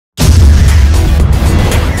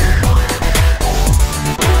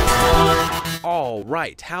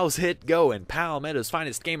Alright, how's it going, Palmetto's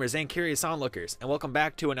finest gamers and curious onlookers, and welcome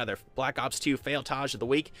back to another Black Ops 2 Failtage of the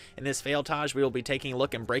week. In this Failtage, we will be taking a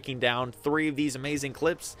look and breaking down 3 of these amazing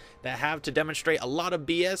clips that have to demonstrate a lot of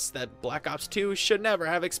BS that Black Ops 2 should never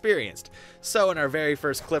have experienced. So in our very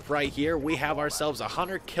first clip right here, we have ourselves a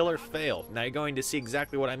hunter-killer fail. Now you're going to see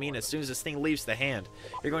exactly what I mean as soon as this thing leaves the hand.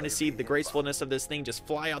 You're going to see the gracefulness of this thing just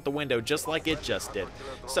fly out the window just like it just did.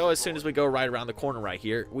 So as soon as we go right around the corner right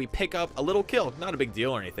here, we pick up a little kill. Not a big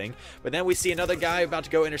deal or anything, but then we see another guy about to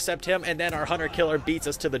go intercept him, and then our hunter killer beats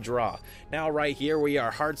us to the draw. Now right here we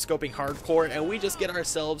are hard scoping hardcore, and we just get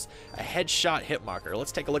ourselves a headshot hit marker.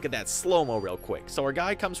 Let's take a look at that slow-mo real quick. So our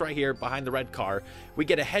guy comes right here behind the red car. We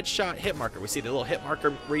get a headshot hit marker. We see the little hit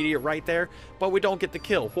marker right there, but we don't get the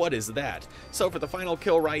kill. What is that? So for the final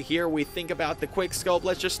kill right here, we think about the quick scope.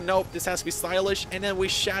 Let's just, nope, this has to be stylish, and then we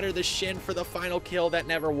shatter the shin for the final kill that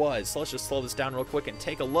never was. So let's just slow this down real quick and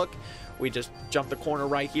take a look. We just jump the corner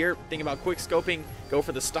right here, think about quick scoping, go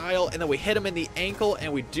for the style, and then we hit him in the ankle,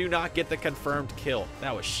 and we do not get the confirmed kill.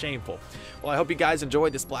 That was shameful. Well, I hope you guys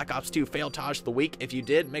enjoyed this Black Ops 2 Failtage of the week. If you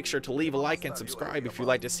did, make sure to leave a like and subscribe if you'd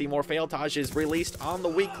like to see more Failtages released on the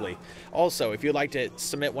weekly. Also, if you'd like to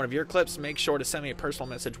submit one of your clips, make sure to send me a personal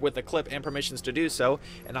message with a clip and permissions to do so,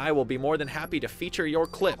 and I will be more than happy to feature your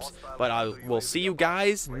clips. But I will see you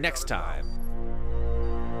guys next time.